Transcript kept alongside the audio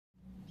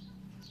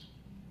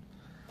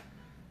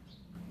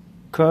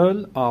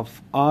Curl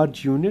of R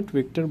unit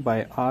vector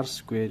by R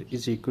square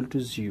is equal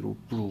to 0.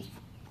 Proof.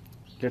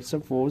 Let's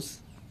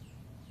suppose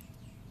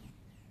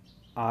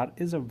R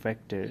is a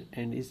vector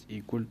and is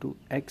equal to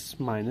x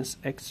minus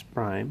x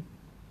prime,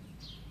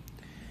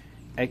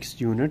 x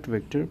unit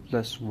vector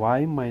plus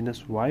y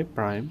minus y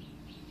prime,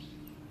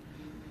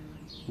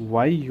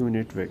 y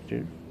unit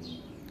vector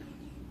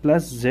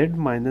plus z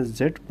minus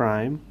z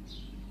prime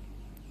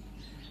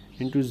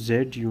into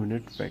z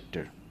unit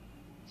vector.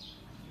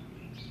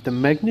 The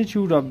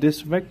magnitude of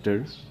this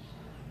vector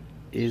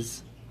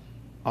is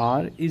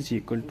R is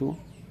equal to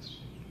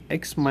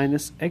x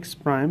minus x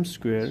prime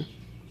square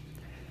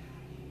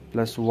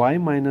plus y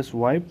minus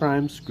y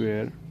prime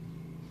square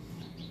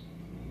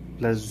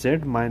plus z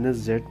minus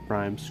z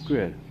prime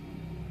square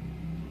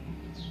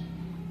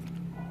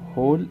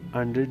whole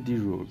under the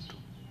root.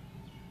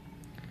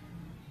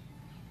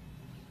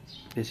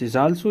 This is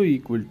also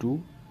equal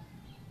to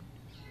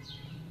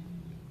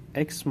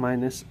x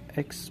minus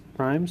x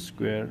prime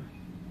square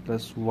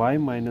plus y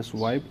minus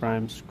y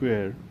prime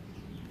square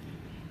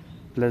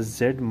plus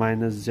z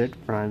minus z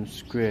prime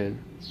square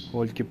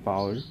whole की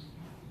power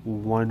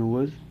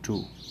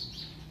 1/2.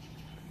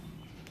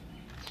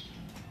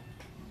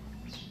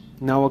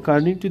 Now,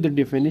 according to the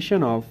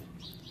definition of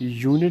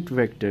unit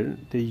vector,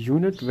 the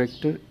unit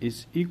vector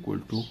is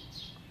equal to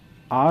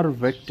R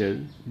vector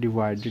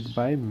divided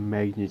by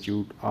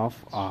magnitude of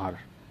R.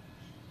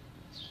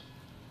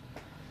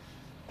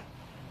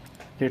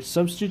 Let's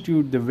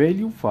substitute the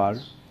value for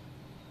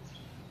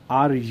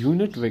R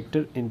unit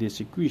vector in this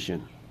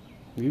equation.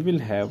 We will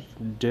have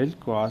del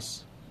cross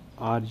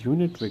R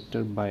unit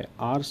vector by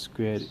R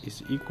square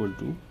is equal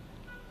to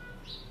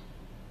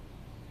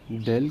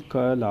del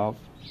curl of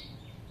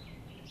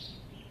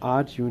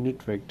R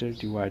unit vector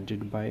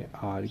divided by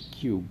R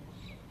cube.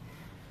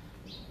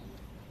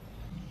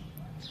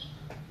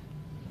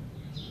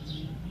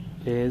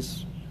 As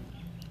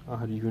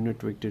R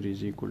unit vector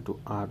is equal to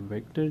R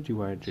vector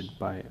divided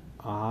by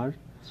R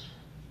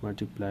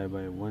multiply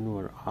by 1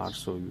 over R,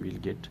 so we will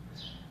get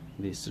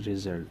this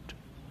result,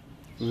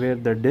 where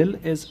the del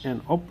is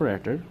an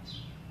operator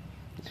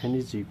and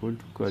is equal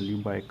to curly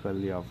by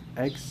curly of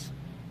x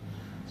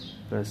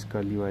plus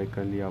curly by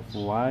curly of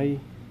y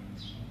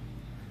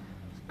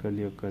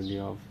curly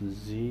of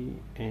z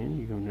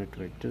and unit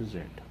vector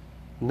z.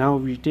 Now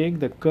we take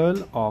the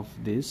curl of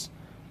this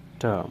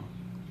term.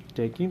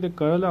 Taking the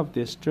curl of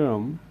this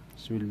term,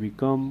 this will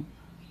become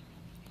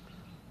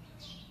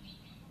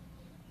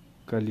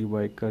curly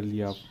by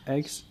curly of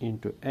x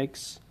into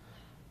x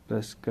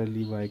plus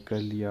curly by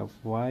curly of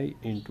y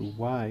into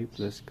y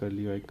plus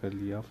curly by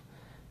curly of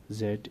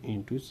z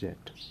into z.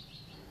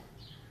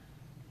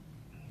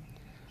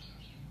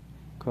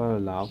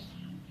 Curl of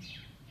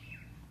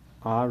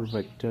R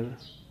vector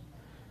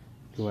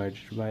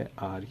divided by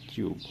R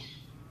cube.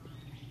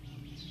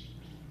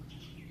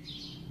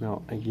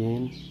 Now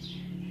again,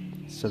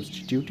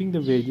 substituting the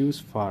values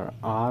for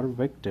R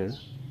vector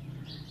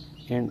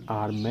and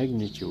R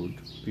magnitude,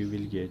 we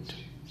will get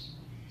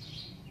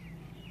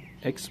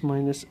x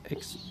minus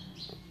x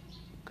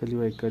curly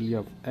by curly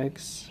of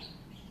x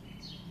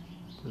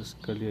plus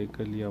curly by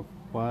curly of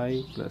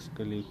y plus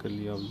curly by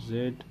curly of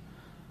z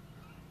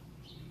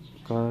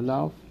curl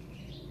of,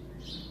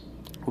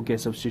 okay,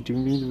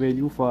 substituting the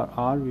value for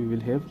R, we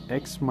will have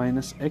x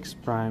minus x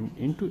prime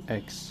into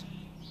x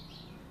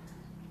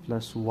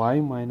plus y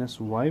minus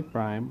y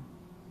prime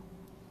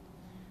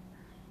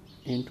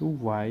into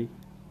y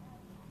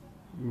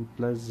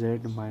plus z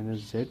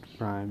minus z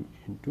prime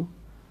into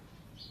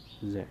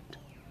z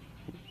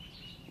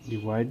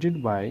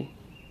divided by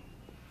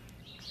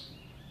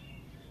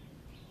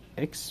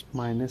x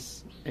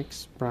minus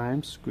x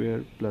prime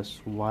square plus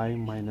y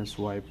minus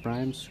y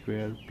prime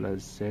square plus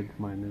z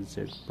minus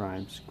z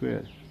prime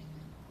square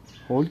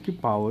whole की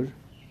power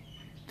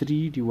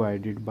 3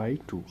 divided by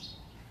 2.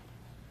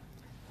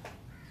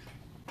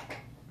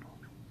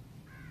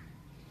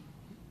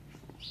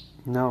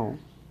 Now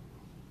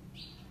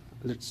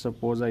let's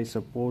suppose I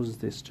suppose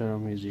this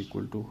term is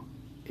equal to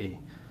a.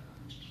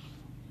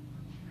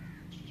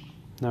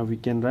 Now we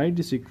can write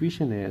this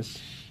equation as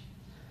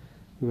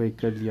y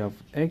curly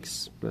of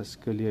x plus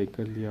curly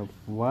of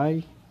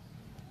y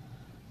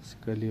plus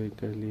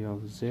curly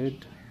of z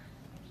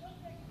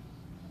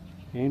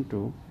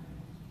into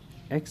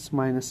x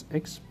minus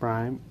x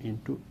prime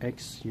into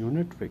x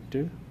unit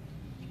vector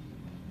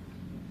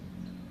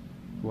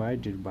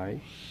divided by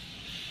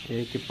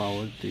a की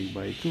power 3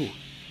 by 2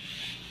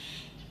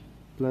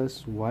 plus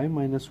y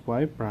minus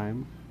y prime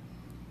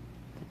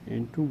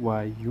into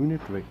y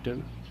unit vector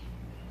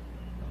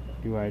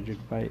divided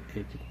by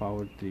a की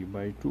power 3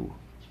 by 2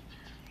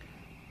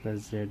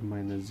 plus z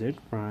minus z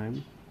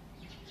prime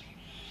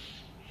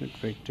unit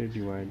vector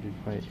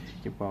divided by a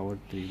की power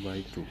 3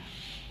 by 2.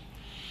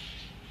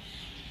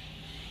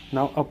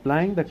 Now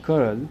applying the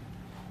curl,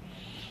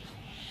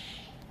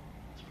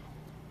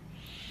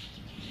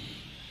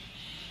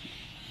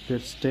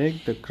 let's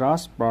take the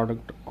cross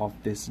product of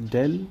this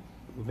del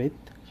with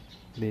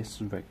this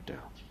vector.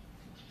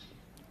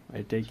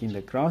 By taking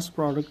the cross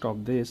product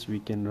of this, we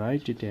can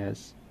write it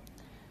as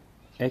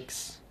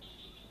x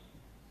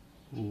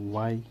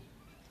y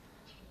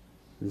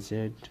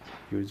z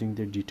using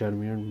the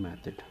determinant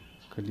method.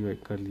 Curly y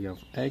curly of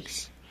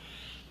x,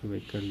 curly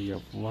y curly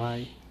of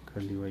y,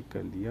 curly y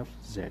curly of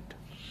z.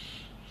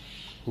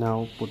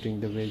 Now putting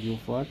the value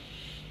for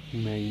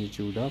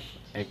magnitude of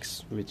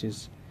x, which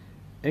is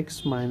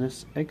x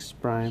minus x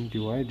prime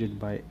divided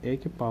by a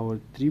to the power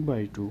 3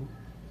 by 2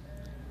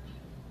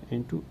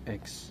 into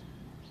x.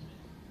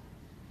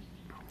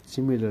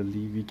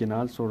 Similarly, we can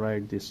also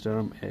write this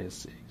term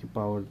as a to the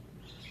power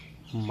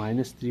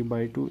minus 3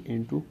 by 2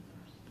 into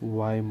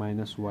y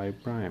minus y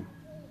prime.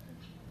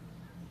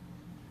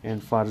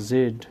 And for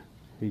z,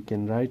 we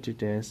can write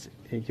it as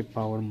a to the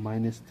power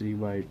minus 3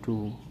 by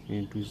 2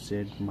 into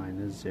z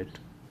minus z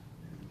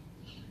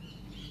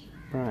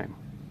prime.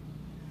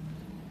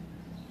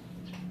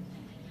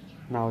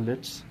 Now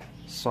let's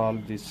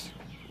solve this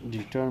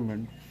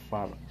determinant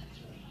for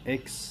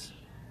x,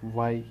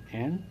 y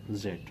and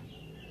z.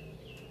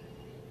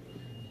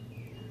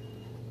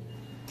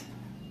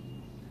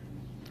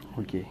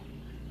 Okay.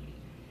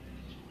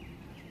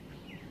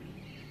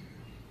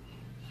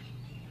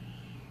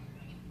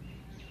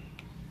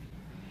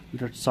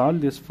 Let's solve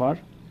this for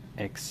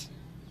x.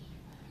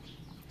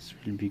 This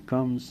will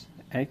becomes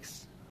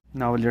x.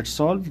 Now let's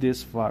solve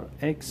this for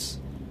x,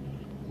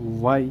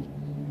 y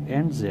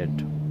and z.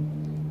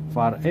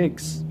 For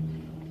x,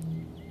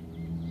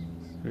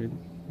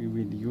 we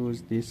will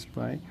use this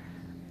by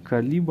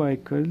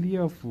curly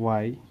of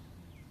y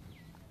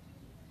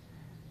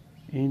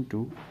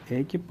into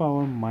a to the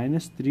power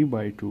minus 3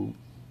 by 2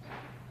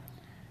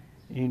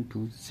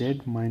 into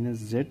z minus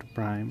z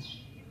prime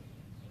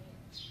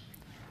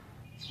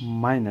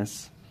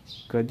minus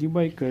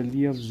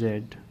curly of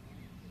z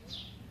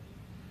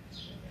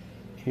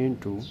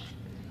into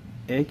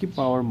a to the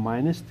power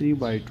minus 3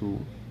 by 2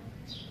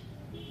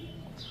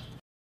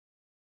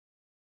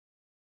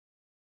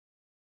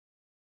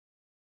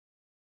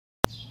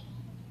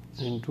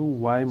 into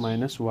y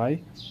minus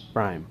y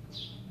prime.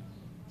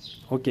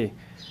 Okay,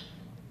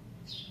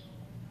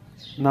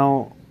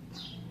 now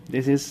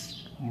this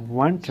is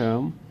one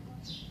term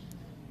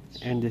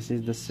and this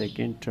is the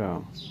second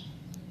term.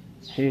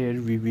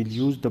 Here we will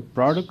use the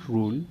product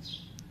rule,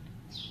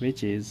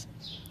 which is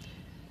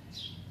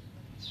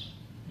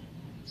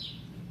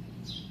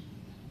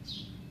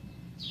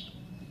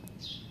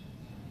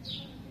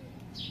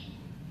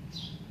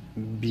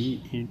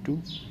b into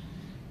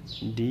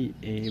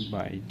dA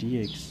by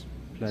dx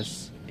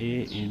plus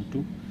a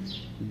into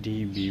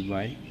dB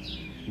by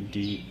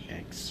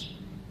dx.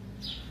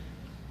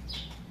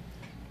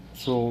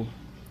 So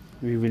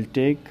we will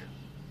take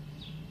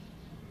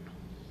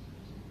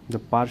the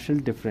partial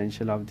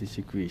differential of this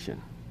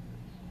equation.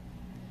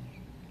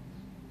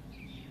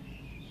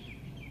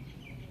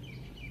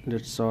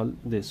 Let's solve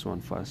this one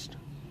first.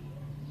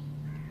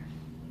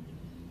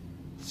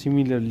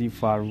 Similarly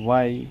for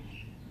y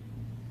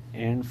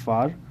and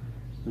for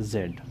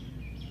z.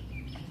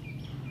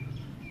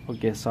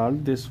 Okay,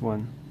 solve this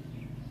one.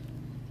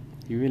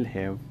 You will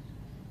have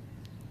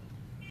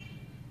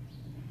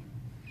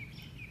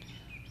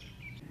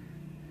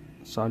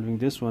solving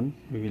this one,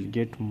 we will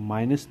get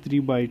minus 3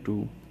 by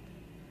 2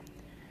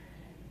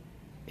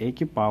 a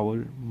to the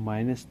power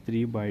minus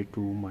 3 by 2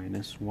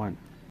 minus 1.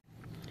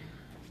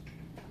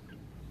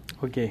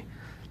 Okay,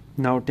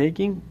 now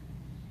taking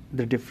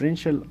the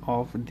differential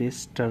of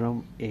this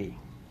term a,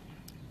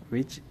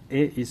 which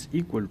a is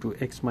equal to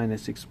x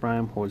minus x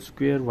prime whole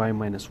square, y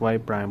minus y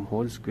prime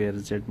whole square,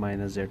 z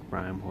minus z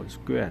prime whole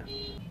square.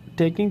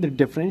 Taking the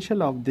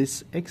differential of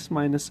this x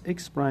minus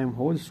x prime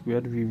whole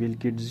square, we will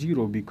get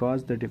 0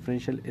 because the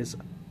differential is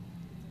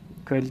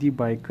curly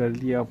by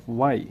curly of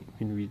y.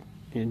 When we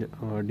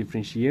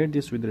differentiate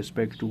this with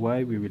respect to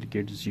y, we will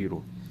get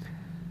 0.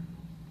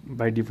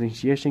 By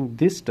differentiating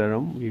this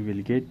term, we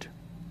will get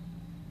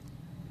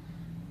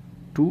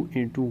 2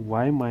 into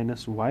y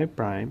minus y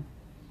prime,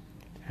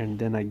 and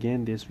then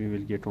again this we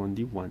will get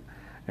only 1,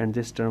 and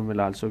this term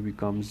will also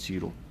become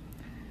 0,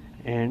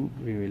 and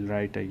we will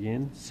write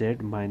again z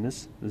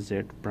minus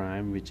z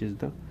prime, which is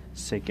the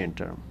second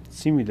term.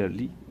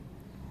 Similarly,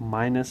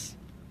 minus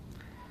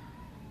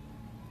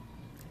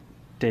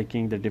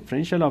taking the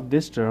differential of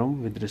this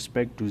term with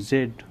respect to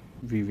z,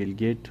 we will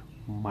get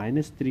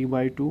minus 3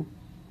 by 2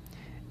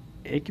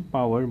 a to the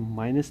power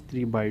minus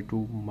 3 by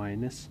 2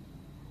 minus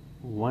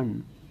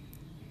 1.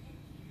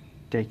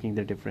 Taking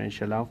the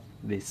differential of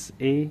this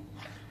a,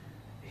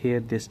 here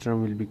this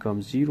term will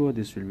become 0,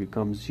 this will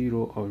become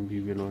 0, or we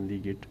will only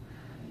get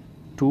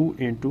 2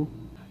 into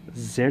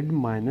z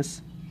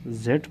minus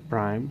z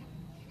prime,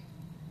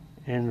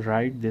 and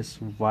write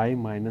this y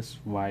minus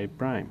y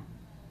prime.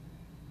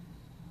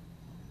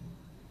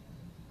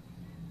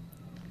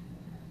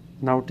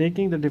 Now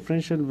taking the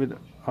differential with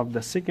of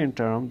the second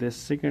term, this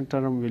second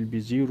term will be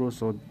 0,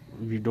 so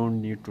we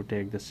don't need to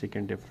take the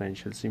second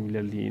differential.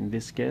 Similarly, in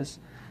this case,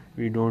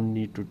 we don't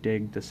need to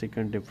take the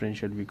second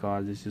differential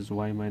because this is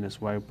y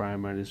minus y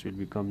prime, and this will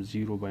become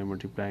 0 by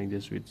multiplying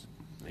this with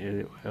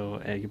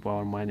a to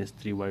power minus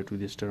 3 by 2,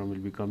 this term will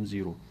become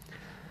 0.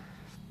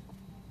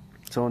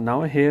 So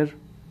now here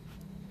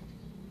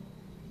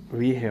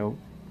we have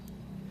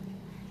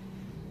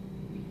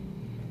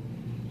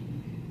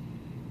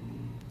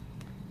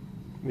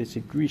this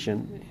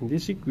equation. In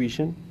this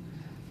equation,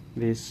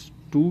 this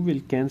 2 will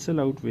cancel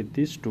out with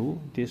this 2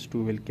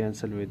 will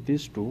cancel with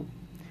this 2,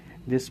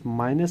 this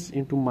minus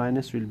into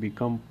minus will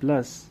become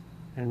plus,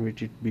 and when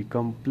it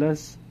become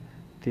plus,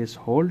 this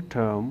whole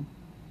term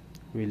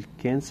will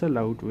cancel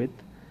out with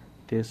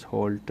this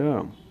whole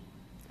term,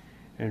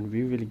 and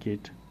we will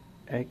get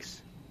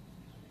x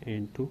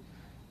into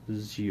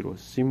 0.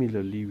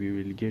 Similarly, we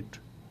will get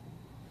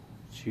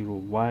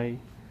 0y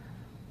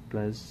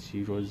plus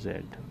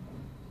 0z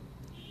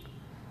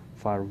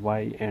for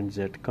y and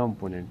z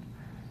component.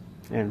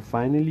 And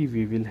finally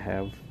we will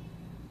have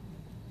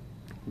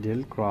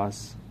del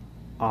cross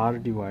r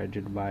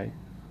divided by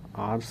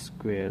r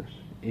square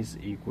is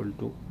equal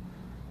to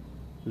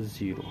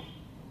 0,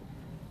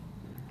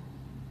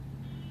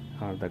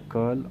 or the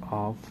curl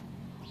of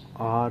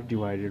r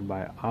divided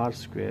by r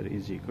square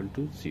is equal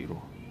to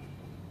 0.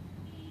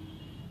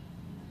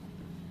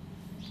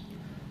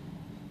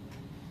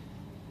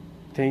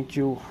 Thank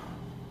you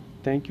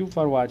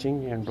for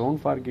watching, and don't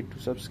forget to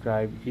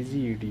subscribe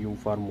Easy Edu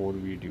for more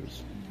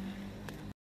videos.